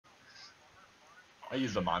I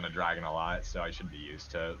use them on a dragon a lot, so I should be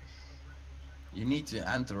used to it. You need to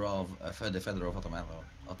enter off the feather of automat,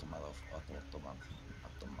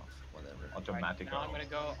 whatever. Automatic. Now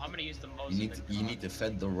I'm gonna use the Mos. You need the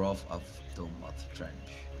feather of automat trench.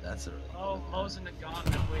 That's a. Oh, Mos and the Gaunt.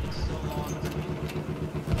 I've waited so long.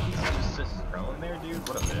 He's just thrown there, dude.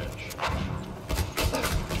 What a bitch.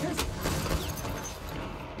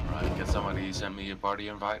 Alright, can somebody send me a party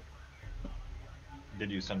invite? Did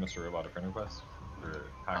you send Mr. Robot a friend request? Or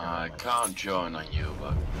I can't join on you,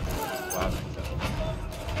 but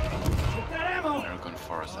American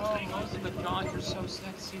Forest, I think. Mos and the Gaunt, you're so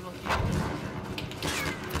sexy looking.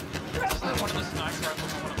 It's like one of the sniper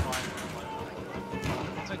rifles I want to buy.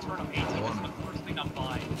 Once I turn up 18, it's the first thing I'm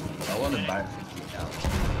buying. I want to buy 50 cal.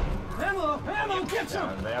 Ammo, get some!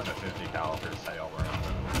 Yeah, they have the 50 caliber sale around.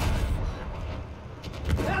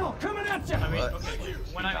 Ammo, coming at you! I mean, okay,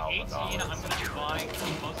 when I'm 18, I'm gonna be buying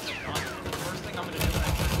most of the content. The first thing I'm gonna do when I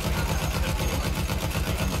turn 18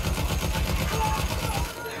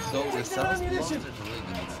 is So it sounds ammunition.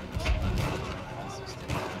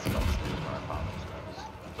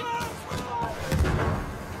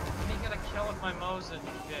 I'm gonna kill with my Mos and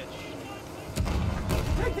bitch.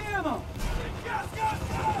 Take the ammo!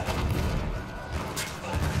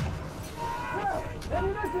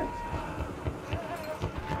 Ammunition!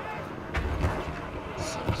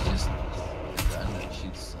 So it's just a gun that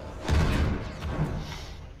shoots.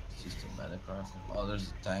 It's just a medic rifle. Oh, there's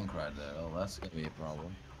a tank right there. Oh, that's gonna be a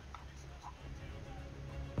problem.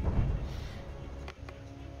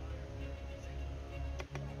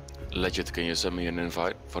 Legit, can you send me an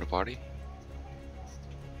invite for the party?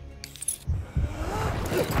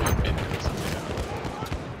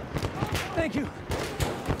 Thank you.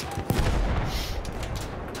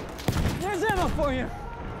 There's ammo for you.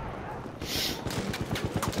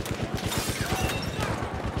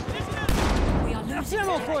 We are There's losing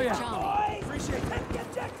ammo for you. Charlie. Appreciate that. The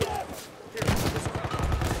objective.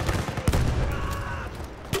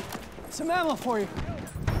 Some ammo for you.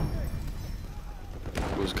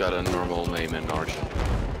 Who's got a normal name in Arch?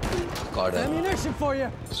 Guard ammo. Ammunition for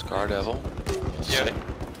you. Scar Devil? Yeah.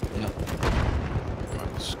 Yeah.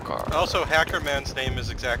 Scar. Also, Hackerman's name is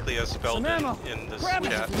exactly as spelled Some ammo. in this Grab it.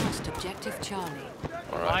 We chat. have lost objective Charlie.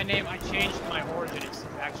 My Alright. name, I changed my origin. It's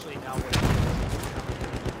actually now what it is.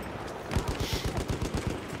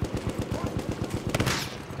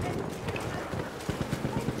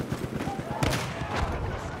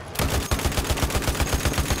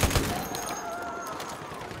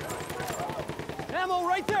 Ammo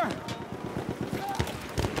right there.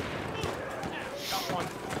 Got one.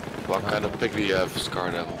 What kind of pick do you have,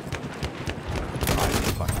 Scar Devil?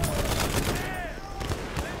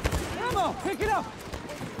 Ammo, pick it up.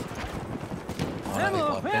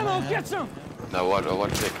 Ammo, get some. No, what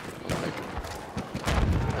pick?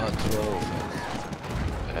 Oh, troll.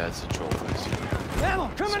 Yeah, it's a troll face. Ammo,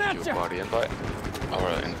 coming at Your you. party invite?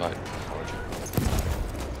 Alright, invite.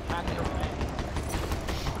 Hacker, man.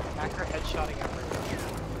 Hacker headshotting everyone.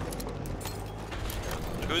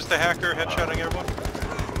 Who's the hacker headshotting everyone?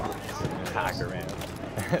 Hacker, man.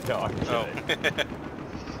 No, I'm Oh. kidding.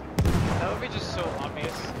 That would be just so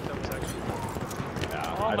obvious. That was actually.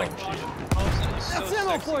 Yeah, Oh I my don't god. cheat. Mos is so That's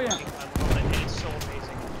ammo sexy for ya. looking. I love it. It's so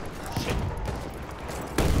amazing. Shit.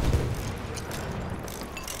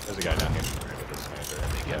 There's a guy down here with this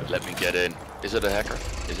sniper. Let me get in. Is it a hacker?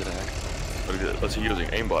 Is it a hacker? What's he using?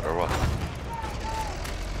 Aimbot or what?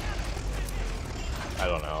 I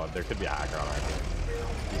don't know. There could be a hacker on our team.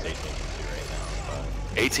 He's 18 and 2 right now,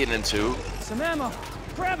 but 18 and 2. Some ammo.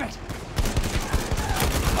 Grab it.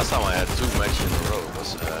 Last time I had 2 matches in a row. It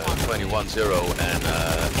was 21-0 and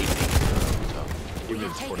 18. So. he We was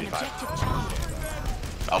have taken 45. objective Charlie.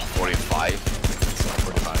 Oh, 45.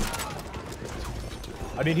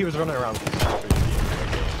 45. I mean, he was running around the game,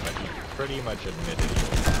 but he pretty much admitted he was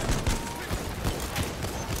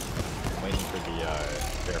waiting for the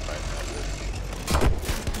verified message.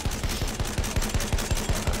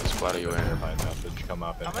 What are you in? Verified message come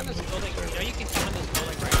up and I'm in this then building. server. You know you can come in this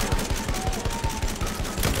building right now.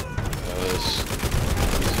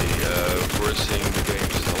 We're seeing the game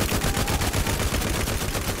still.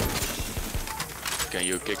 Can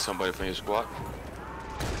you kick somebody from your squad?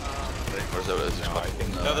 Or is that the No, squad? I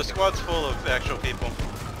think No, the squad's full of actual people.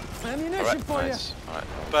 Ammunition Alright, for nice. Alright.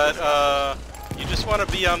 But, you just want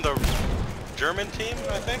to be on the German team,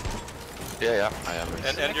 I think? Yeah, I am.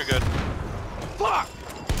 And you're good. Fuck!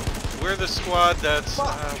 We're the squad that's,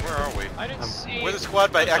 where are we? I didn't see. We're the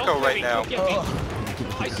squad by Don't Echo get right me, now. Don't get me.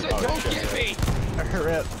 I said don't get me.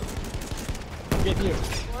 Rip. Get you.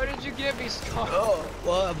 Why did you get me, Scott? Oh,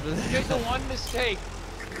 what? You did the one mistake.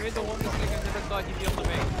 made the one mistake I never thought you'd be able to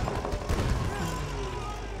make.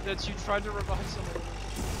 That you tried to revive someone.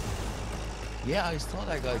 Yeah, I saw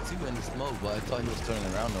that guy too in the smoke, but I thought he was turning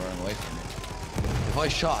around and running away from me. If I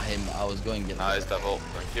shot him, I was going to get. Nice devil.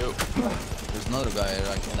 Thank you. There's another guy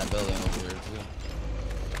like in that building over here too.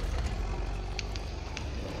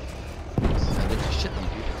 And there's a shit ton of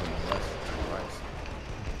people to my left. Right.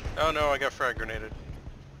 Oh no, I got frag grenaded.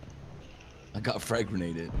 I got frag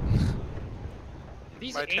grenaded.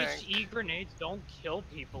 These My tank. HE grenades don't kill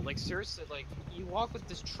people. Like seriously, like you walk with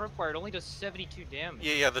this tripwire, it only does 72 damage.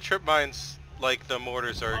 Yeah, the trip mines, like the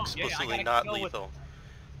mortars, are Oh, yeah, I explicitly gotta not kill with- lethal.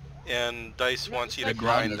 And DICE wants you to They're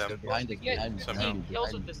grind They're them. behind us, Yeah, behind me, 15 behind me, kills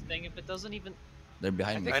behind with me. this thing if it doesn't even. They're I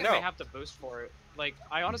behind me. think I I may know. have to boost for it. Like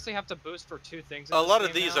I honestly have to boost for 2 things. In A this lot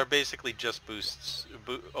of game these now. are basically just boosts,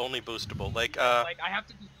 only boostable. Like Like I have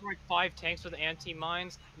to destroy 5 tanks with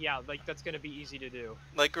anti-mines. Yeah, like that's gonna be easy to do.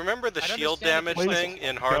 remember the I'd shield understand if damage it was- thing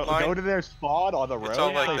in Go Hardline? to their spawn on the road. It's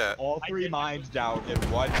all like place that. all I 3 did mines down in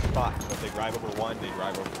one spot. So if they drive over one, they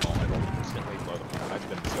drive over all. I will instantly blow them down. I've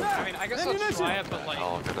been so. I mean, I guess I'll try it, but like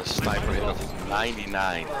Oh, got a sniper hit of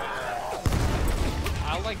 99.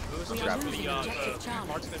 I like boost just Grab for the the objective, Charlie.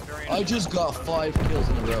 marksman variant. I just got 5 kills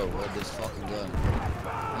in a row with this fucking gun.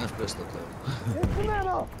 And this pistol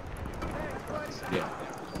kill. Yeah.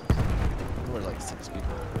 There were like 6 people.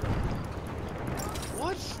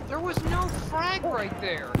 What? There was no frag right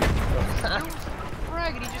there. There was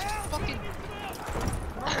frag and he just fucking.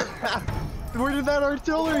 Where did that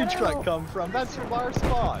artillery truck come from? That's from our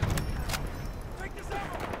spawn.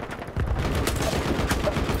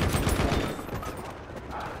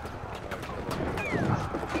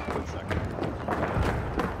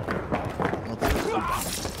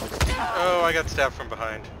 Oh, I got stabbed from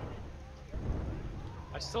behind.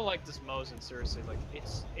 I still like this Mosin, seriously. Like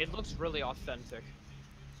it looks really authentic.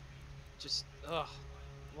 Just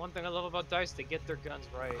one thing I love about DICE, they get their guns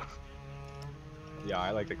right. Yeah,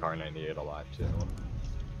 I like the Car 98 a lot too.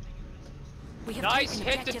 We have Nice taken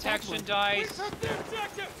hit objective detection, Edward. DICE.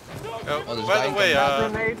 Oh, there's a by guy the way,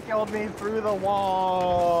 coming Grenade killed me through the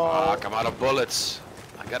wall. Fuck, I'm out of bullets.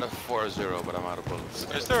 I got a 4-0, but I'm out of bullets.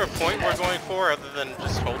 is there a point we're going for other than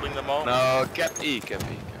just holding them all? No, get E, get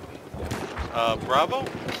E. Bravo?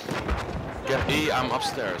 Get E, I'm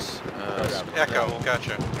upstairs. Echo,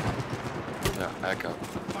 gotcha. Yeah, Echo.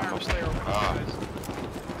 Fire I'm player upstairs. over Ah,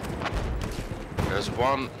 guys. there's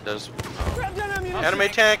one, there's... Grab that ammunition.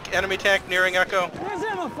 Enemy tank nearing Echo. There's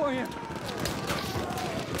ammo for you.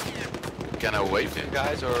 Can I wait for you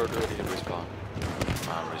guys, or do I need to respawn?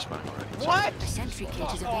 I'm respawning already. What? A sentry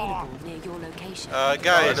kit is available near your location.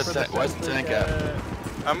 Guys, Where's the tank at?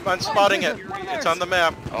 I'm spotting it. It's on the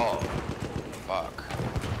map. Oh, fuck.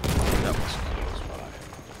 That was close by.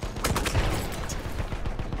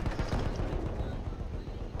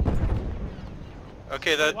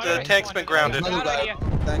 Okay, the tank's been grounded. Another guy.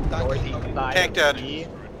 Northeast side Tank of dead. E.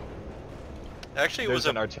 Actually, it There's was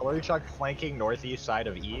an a artillery truck flanking northeast side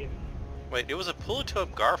of E. wait. It was a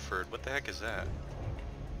Pulitop Garford. What the heck is that?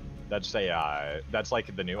 That's that's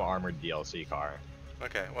like the new armored DLC car.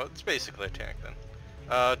 Okay, well, it's basically a tank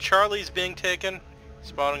then. Charlie's being taken.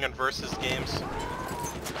 Spawning on Versus Games.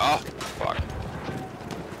 Oh, fuck.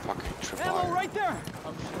 Fucking triple Ammo iron. right there.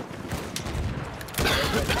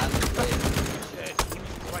 Shit, he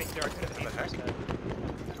was right there. I could have aimed for his head.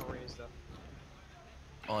 No worries though.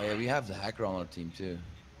 Oh yeah, we have the hacker on our team too.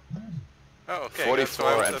 Oh, okay.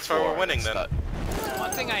 44 That's why we're winning then. One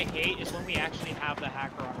thing I hate is when we actually have the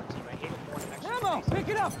hacker on our team. I hate it more than actually. Ammo, pick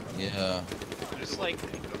it up. Yeah. Just like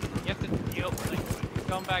you have to deal with like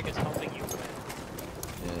scumbag is helping you win.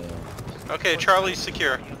 Yeah. Okay, Charlie's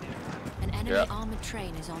secure. An enemy Yeah. armored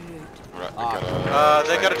train is en route. Right,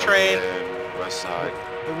 They got a train. West side.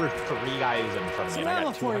 There were 3 guys in front of me and I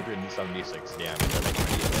got 276 damage.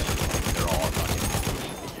 They're all fucking.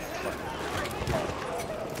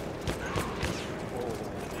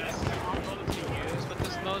 Best combo to use with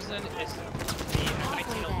this Mosin is the Halfway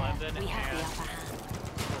 1911 there, we have the and upper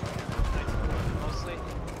hand. mostly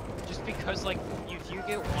just because like if you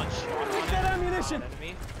get one shot Take on that an ammunition.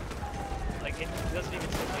 enemy, like it doesn't even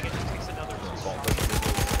take, like it just takes another 2 shots.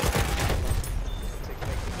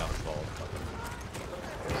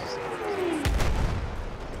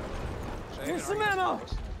 Here's some ammo.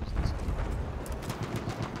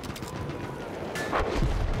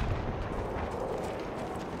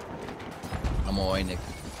 I'm away, Nick.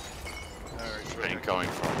 Train going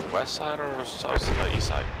from west side or south side, east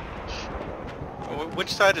side? Which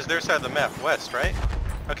side is their side of the map? West, right?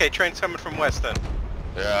 Okay, train's coming from west then.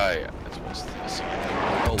 Yeah, it's west. I see it.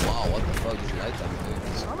 Oh wow, what the fuck is the nighttime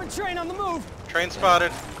doing? Armored train on the move. Train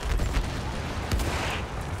spotted.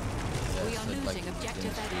 it like. losing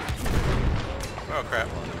objective Edward. Oh crap.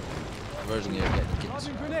 Version here, get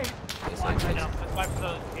Launching grenade. It's I like know. That's why for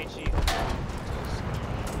the HE.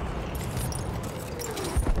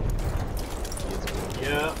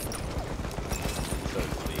 Yeah. So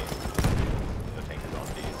it's the tank is on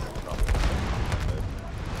these.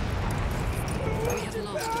 We have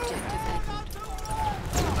lost objective Edward.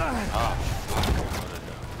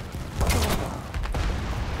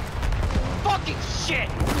 Fucking shit!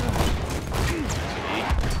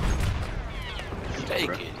 Take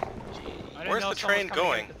it. I didn't Where's know the someone train was coming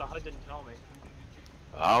going? in 'cause the HUD didn't tell me.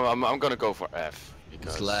 I'm gonna go for F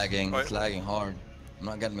because it's lagging. Wait. It's lagging hard. I'm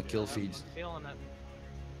not getting my kill feeds. Feeling it.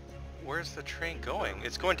 Where's the train going?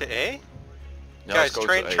 It's going to A? Yeah, Guys, let's go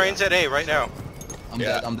to A, train's yeah. at A right now. I'm Yeah.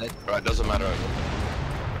 dead. I'm dead. Right, doesn't matter.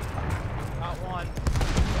 Got one.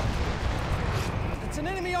 It's an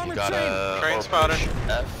enemy You armored gotta train. Train or spotted. push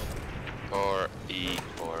F or E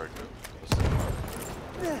or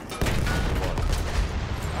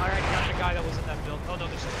Alright, got the guy that was in that build. Oh no,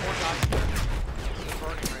 there's 4 guys here. They're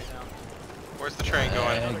burning right now. Where's the train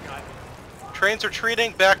going? Another guy. Train's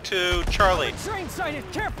retreating back to Charlie. Train sighted.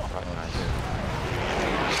 Careful.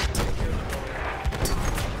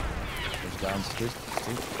 There's guns. There's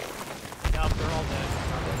two. No, they're all dead.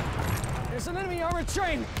 There's an enemy armored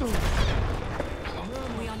train.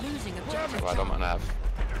 We are losing objective right on my nav.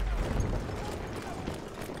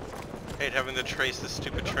 Hate having to trace this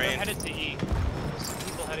stupid They're train. headed to E. There's some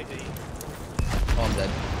people headed to E. Oh, I'm dead.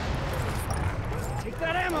 Take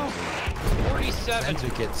that ammo. 47.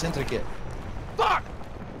 Sentry kit. Fuck!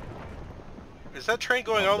 Is that train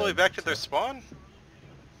going all the way back to their spawn?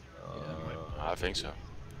 I think so.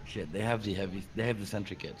 Shit, they have the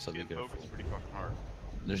sentry kit, so be careful. pretty fucking hard.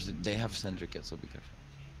 They have sentry kit, so be careful.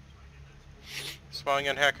 Spawning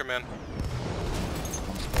on Hacker Man.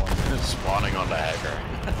 I'm spawning. Spawning on the hacker.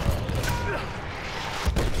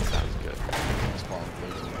 Sounds good. I'm spawning.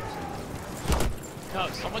 No,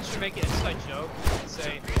 someone should make an inside joke and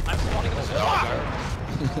say, I'm spawning in the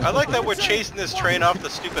I like that we're chasing this train off the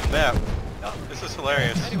stupid map. This is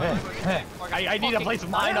hilarious. Anyway, I need to place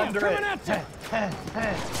mine under Coming it. at you.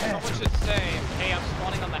 someone should say, hey, I'm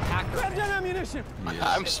spawning on the hacker. Grab that ammunition.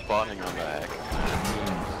 I'm spawning on the hacker.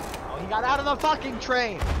 Oh, he got out of the fucking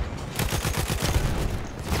train.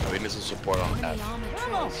 We need some support on enemy F. armored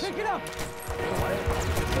Ammo. trains. Pick it up.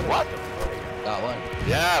 What? Got one.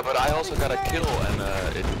 Yeah, but I also got a kill, and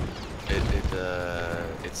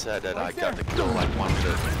it said that I got the kill like 1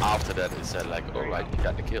 minute after that. It said like, all right, you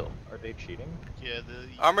got the kill. Are they cheating?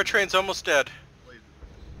 Armor train's almost dead.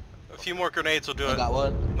 A few more grenades will do I it. got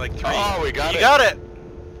one. Like 3. Oh, we got You it. got it!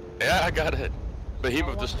 Yeah, I got it.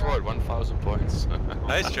 Behemoth destroyed 1,000 points.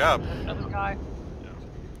 Nice job. Another guy.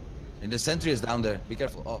 And the sentry is down there. Be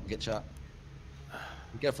careful. Oh, get shot.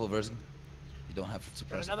 Be careful, Version. You don't have to Got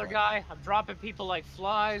suppress. another the guy. I'm dropping people like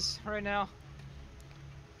flies right now.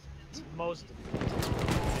 It's most of them.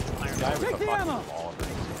 The guy with Take the the fucking ammo. ball that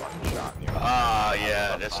was fucking shot me. Ah,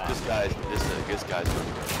 yeah, this guy's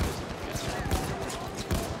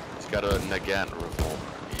he's got a Nagant revolver.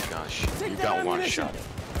 You got one shot.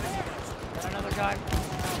 Got another guy.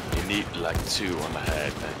 You need like 2 on the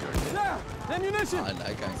head, and you're dead. There. Ammunition.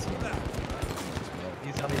 I can't see him.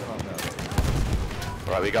 He's not even on the.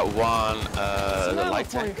 Right, we got one the ammo light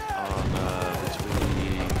for you. tank on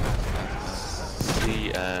between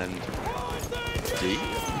C and D.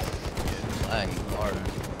 Lagging hard.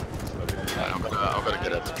 Right, I'm gonna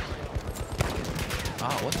get it.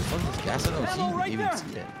 Ah, what the fuck is gas? I don't see Ammo right even there.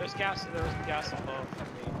 see it. There's gas above.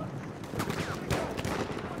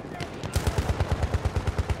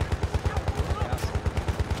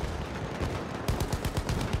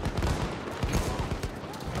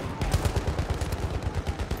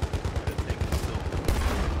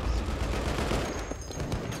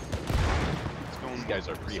 These guys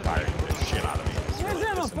are pre-firing the shit out of me. It's Here's really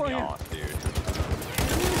ammo pissing for me you. off, dude.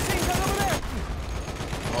 Ammunition right over there.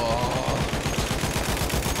 Oh.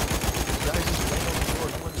 Guys just went over the door.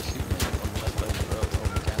 You want to shoot me on the left side of the road. Oh,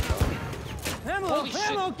 we can't go. Ammo. Holy shit.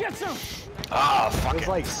 Ammo. Get some. Ah, fuck There's it.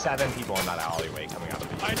 like 7 people in that alleyway coming out of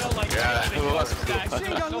the. I know, like, Yeah, they it was stacked cool. so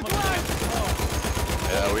Machine gun, much look alive.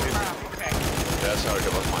 Yeah, we need to. crap. Okay. Yeah, sorry,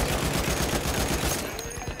 that was my turn.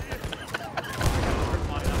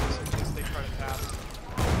 They try to pass.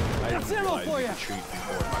 I That's didn't ammo realize for you ya. could treat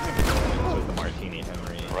before fucking with the Martini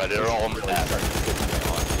Henry. Right, they're all on the really F. starting to piss me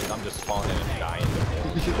off, dude. I'm just spawning and dying.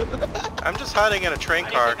 I'm just hiding in a train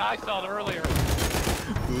car. Anything I felt earlier.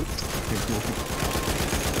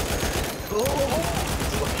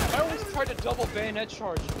 I almost tried to double bayonet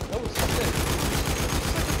charge. That was sick.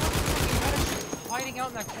 Hiding out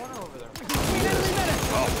in that corner over there.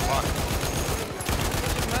 Oh, fuck.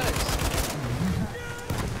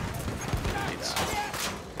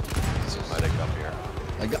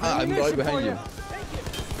 I'm right behind you.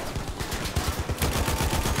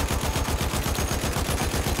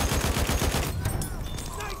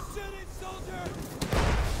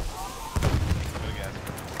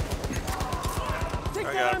 Take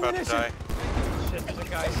I that got about to ammunition. die. Shit, there's a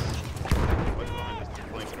guy. What's behind us?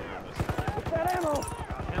 Blanket over this. Take that ammo.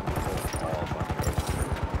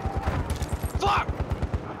 Fuck!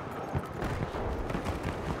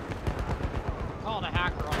 I'm calling a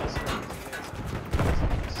hacker on this one.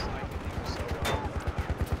 He's sniping me so well.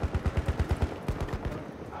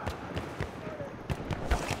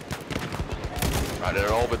 Right,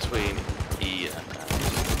 they're all between E and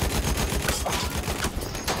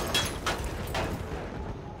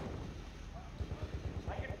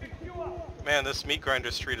Man, this meat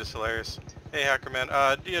grinder street is hilarious. Hey, hacker man.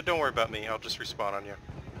 Yeah, don't worry about me. I'll just respawn on you.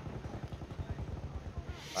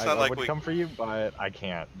 It's not I like would we. come for you, but I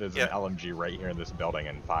can't. There's Yeah. an LMG right here in this building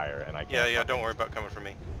and fire, and I can't. Yeah, yeah. fucking- Don't worry about coming for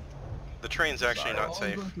me. The train's actually not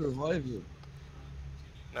safe. I was going to revive you.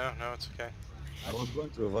 No, no, it's okay. I was going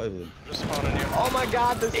to revive you. Just spawning you. Oh my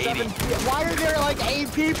God! There's 80. 7. Why are there like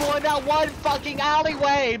 8 people in that one fucking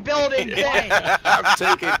alleyway building thing? I'm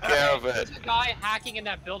taking care of it. There's a guy hacking in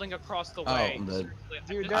that building across the way. I'm dead. Seriously,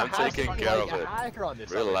 Dude, I'm there I'm has taking to be care like of a it. hacker on this.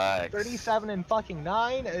 Relax. 37 and fucking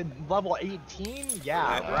 9 and level 18.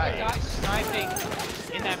 Yeah, There's a right. guy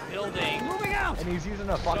sniping in that building. Moving out. And he's using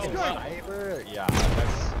a fucking So- sniper. Yeah,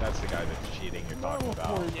 that's the guy that's cheating you're talking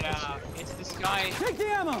about. Yeah, it's this guy Take the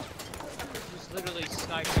ammo. who's literally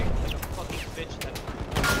sniping like a fucking bitch that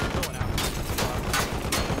going out.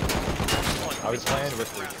 I was playing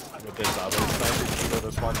with this other sniper Cheeto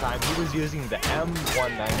this one time. He was using the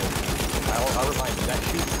M19. I'll remind you, that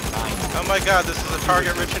shoots 9. Oh my god, this is a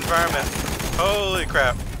target-rich environment. Holy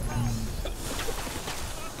crap.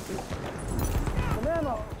 Some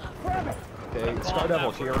ammo. Grab it. Okay, Star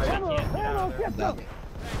Devil to your right. Ammo. Ammo. Get them.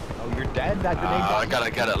 Oh, you're dead? That grenade I got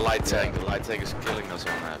gotta get a light tank. The light tank is killing us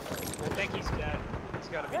on that. I think he's dead. He's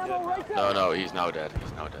gotta be Ammo dead. right there. No, no, he's now dead.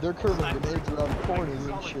 He's now dead. They're curving grenades around corners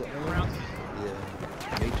and shit, man.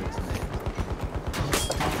 Yeah. Matrix, man.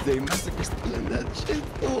 They massacre stealing that shit,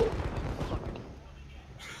 though.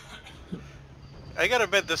 I gotta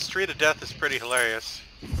admit, this street of death is pretty hilarious.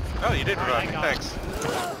 Oh, you did Alright, run. I got it. Thanks.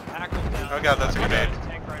 Hack him down. Oh god, that's a grenade.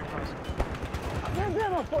 Tank right across. There's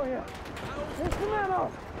ammo for you. Here's some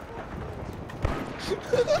ammo.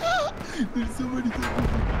 There's so many things.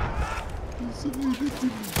 There's so many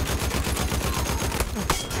things.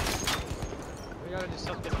 We gotta do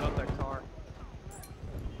something about that car.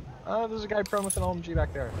 there's a guy prone with an LMG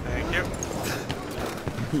back there. Thank you.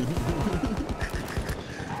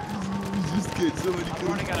 Just get so many I'm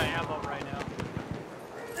running out of ammo right now.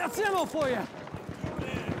 That's ammo for you.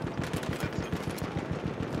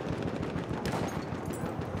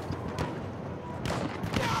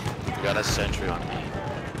 We got a sentry on me.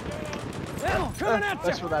 Ammo coming at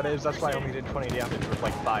That's you. what that is. That's why I only did 20 damage with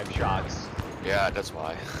like 5 shots. Yeah, that's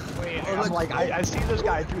why. Wait, I'm like, I see this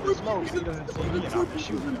guy through the smoke. He doesn't see me, and I'm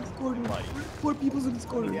shooting him. Like, 4 people's in this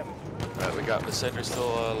corner. Right, we got the sentry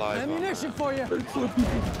still alive. Ammunition for you. 4 people.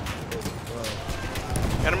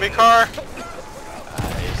 Enemy car!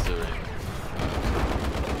 He's doing.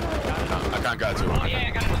 I can't get to him. oh yeah,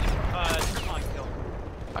 I got another fine kill.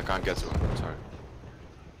 I can't get to him. Sorry.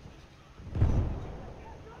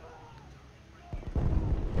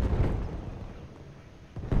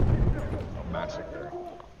 oh, massacre.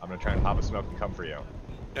 I'm gonna try and pop a smoke and come for you.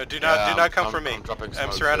 No, do not come I'm- for me. I'm dropping I'm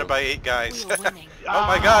smoke, surrounded too. by 8 guys. We are winning. Oh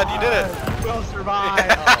my god, you did it! We'll survive!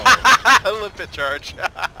 Oh, Limpet charge.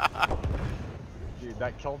 dude,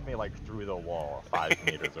 that killed me like through the wall, 5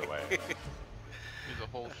 meters away. There's a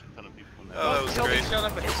whole shit ton of people in there. Oh, that was Killed great. each other,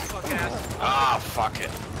 but his fucking ass. Ah, fuck it.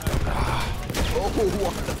 Oh,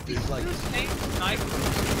 what the fuck? Like, The same sniper.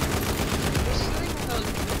 They're sitting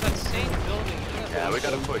in that same building. Yeah, we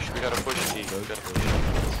gotta push. We gotta push. E. We gotta push.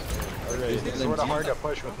 Okay, it's sort of hard to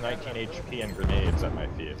push with 19 HP and grenades at my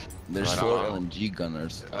feet. there's I 4 know. LMG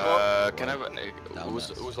gunners. Can I?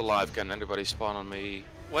 Who's alive? Can anybody spawn on me?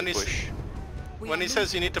 When he's, Push. We when are he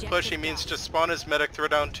says you need to losing push, he objective means Duff. just spawn his medic, throw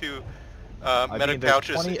down 2 I mean, medic there's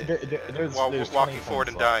pouches 20 there's while 20 walking forward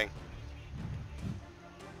and points left. dying.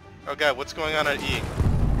 Oh god, what's going on at E?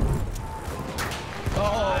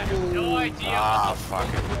 I have no idea Ah, fuck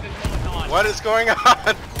it. what's going on. What is going on?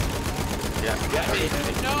 Yeah. I didn't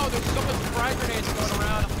even know. There's so much frag grenades going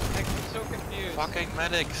around. I'm so confused. Fucking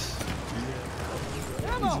medics.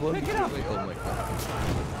 Ammo. Pick it up. Oh my god.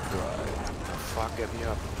 Fuck, get me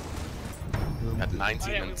up. At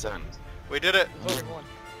 19 and 10. We did it. Everyone.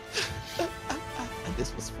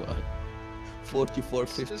 This was fun. This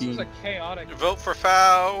is a 44-15. chaotic. Vote for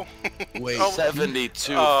foul. Wait, Oh,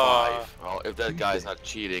 72-5. Well, if that guy's not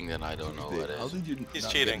cheating, then I don't know what How is. did you He's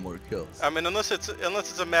not cheating. get more kills? I mean, unless it's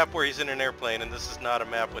a map where he's in an airplane, and this is not a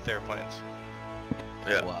map with airplanes.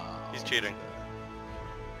 Yeah. Wow. He's cheating.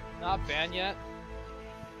 Not banned yet.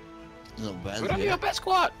 No, bad. We're not even best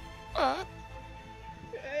squad.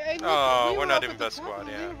 Hey, look, Oh, we we're were not up even at the best top squad, of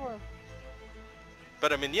the yeah. leaderboard.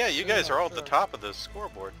 But I mean, yeah, you guys are all at the Sure. top of the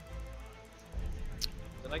scoreboard.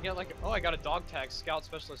 Did I get like? Oh, I got a dog tag, scout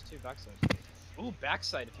specialist 2 backside. Ooh,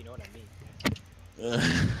 backside if you know what I mean. I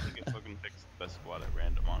think it fucking picks the best squad at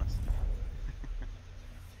random, honestly.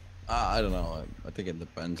 I don't know. I think it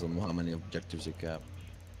depends on how many objectives you cap.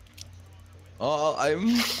 Oh,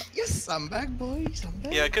 yes, I'm back, boys. I'm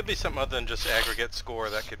back. Yeah, it could be something other than just aggregate score.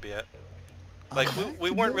 That could be it. Like we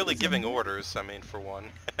weren't really giving orders. I mean, for one.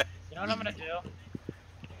 You know what I'm gonna do?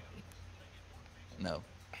 No.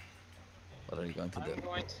 What are you going to do? I'm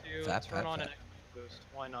going to Zap, turn zap, on an zap. XP boost.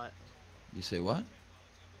 Why not? You say what?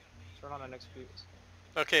 Turn on an XP boost.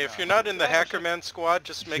 Okay, if you're not in the Yeah, Hackerman squad,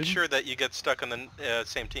 just make Shouldn't- sure that you get stuck on the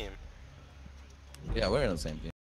same team. Yeah, we're in the same team.